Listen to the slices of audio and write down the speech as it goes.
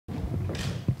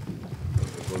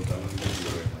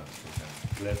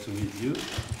glad to meet you.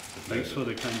 Thanks for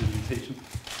the kind invitation.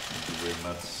 Thank you very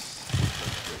much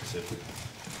that you accepted.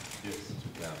 Yes. To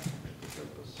come and to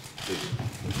help us. Please.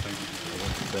 Thank you. I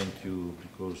want to thank you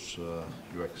because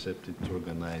you accepted to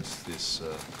organize this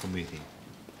committee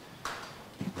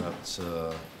that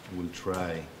will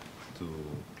try to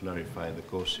clarify the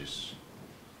causes,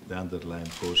 the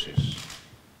underlying causes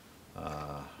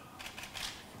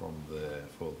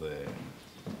for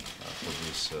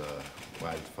this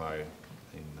wildfire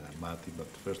in Mati. But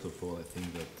first of all, I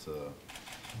think that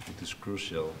it is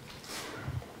crucial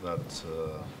that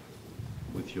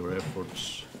with your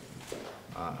efforts,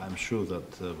 I'm sure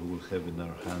that we will have in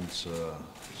our hands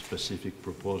specific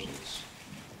proposals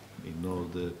in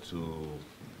order to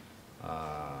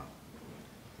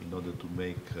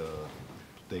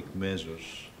take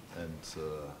measures and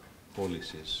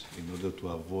policies in order to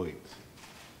avoid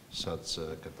such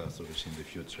catastrophes in the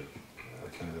future. I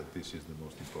think that this is the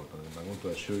most important, and I want to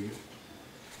assure you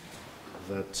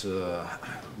that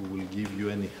we will give you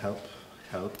any help.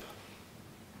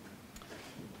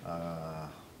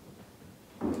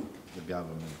 The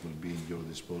government will be in your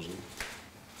disposal,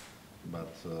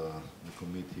 but the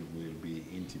committee will be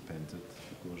independent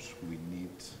because we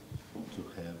need to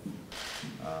have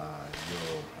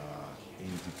your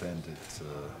independent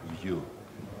view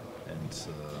and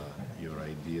your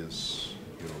ideas,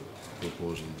 your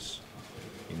proposals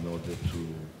in order to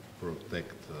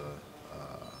protect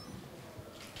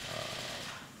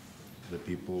the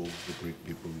people, the Greek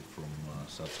people, from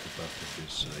such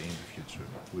catastrophes in the future.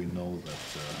 We know that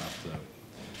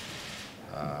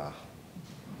after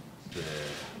the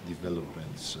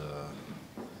developments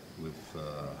with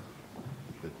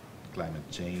the climate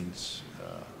change,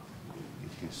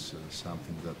 it is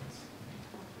something that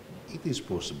it is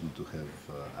possible to have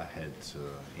ahead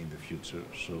in the future.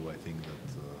 So I think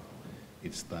that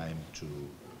it's time to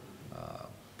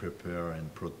prepare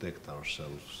and protect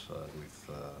ourselves with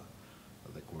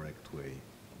the correct way.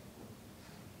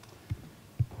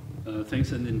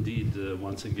 Thanks, and indeed,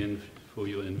 once again, for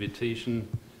your invitation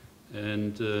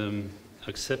and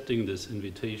accepting this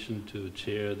invitation to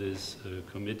chair this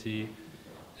committee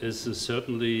is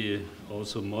certainly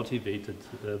also motivated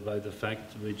by the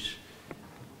fact which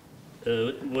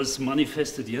was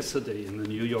manifested yesterday in the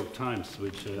New York Times,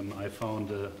 which I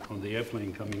found on the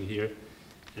airplane coming here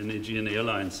in Aegean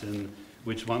Airlines, in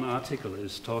which one article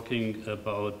is talking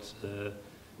about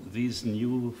these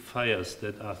new fires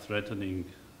that are threatening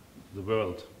the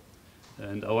world.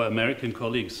 And our American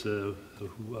colleagues who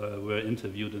were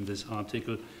interviewed in this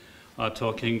article are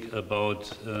talking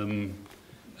about an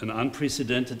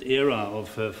unprecedented era of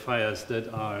fires that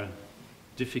are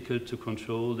difficult to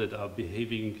control, that are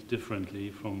behaving differently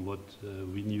from what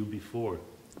we knew before.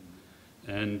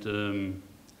 And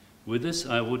with this,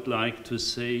 I would like to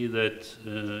say that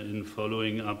in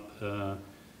following up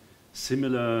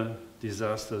similar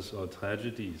disasters or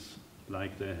tragedies,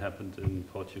 like they happened in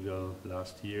Portugal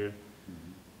last year,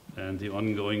 and the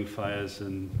ongoing fires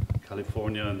in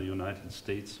California and the United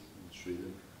States,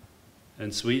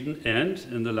 Sweden, and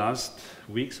in the last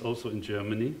weeks also in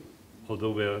Germany,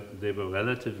 although they were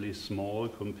relatively small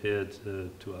compared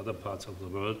to other parts of the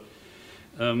world.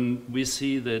 We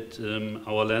see that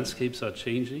our landscapes are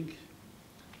changing,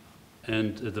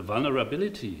 and the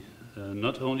vulnerability,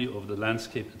 not only of the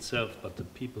landscape itself, but the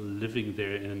people living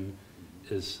therein,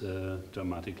 is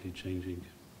dramatically changing.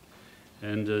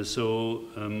 And so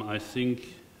I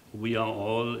think we are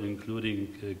all,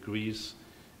 including Greece,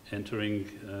 entering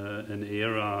an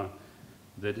era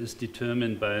that is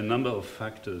determined by a number of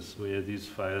factors where these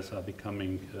fires are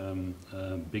becoming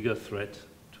a bigger threat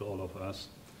to all of us.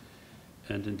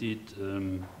 And indeed,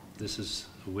 this is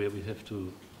where we have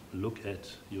to look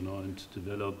at, and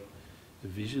develop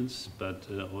visions, but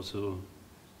also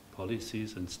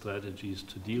policies and strategies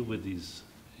to deal with these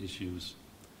issues.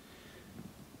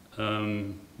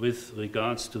 With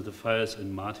regards to the fires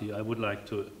in Mati, I would like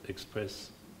to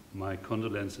express my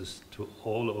condolences to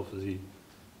all of the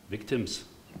victims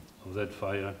of that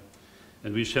fire.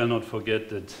 And we shall not forget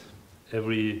that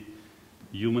every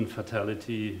human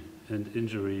fatality and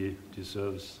injury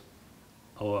deserves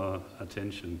our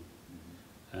attention.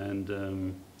 And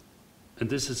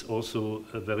this is also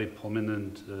a very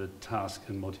prominent task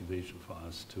and motivation for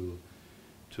us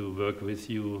to work with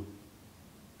you.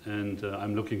 And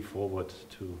I'm looking forward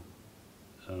to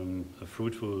a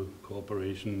fruitful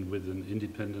cooperation with an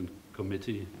independent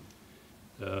committee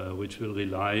which will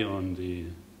rely on the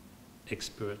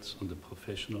experts, on the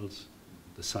professionals,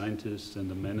 the scientists and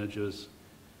the managers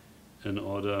in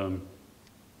order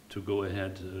to go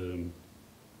ahead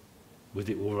with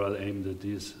the overall aim that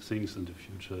these things in the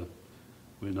future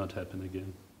will not happen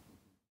again.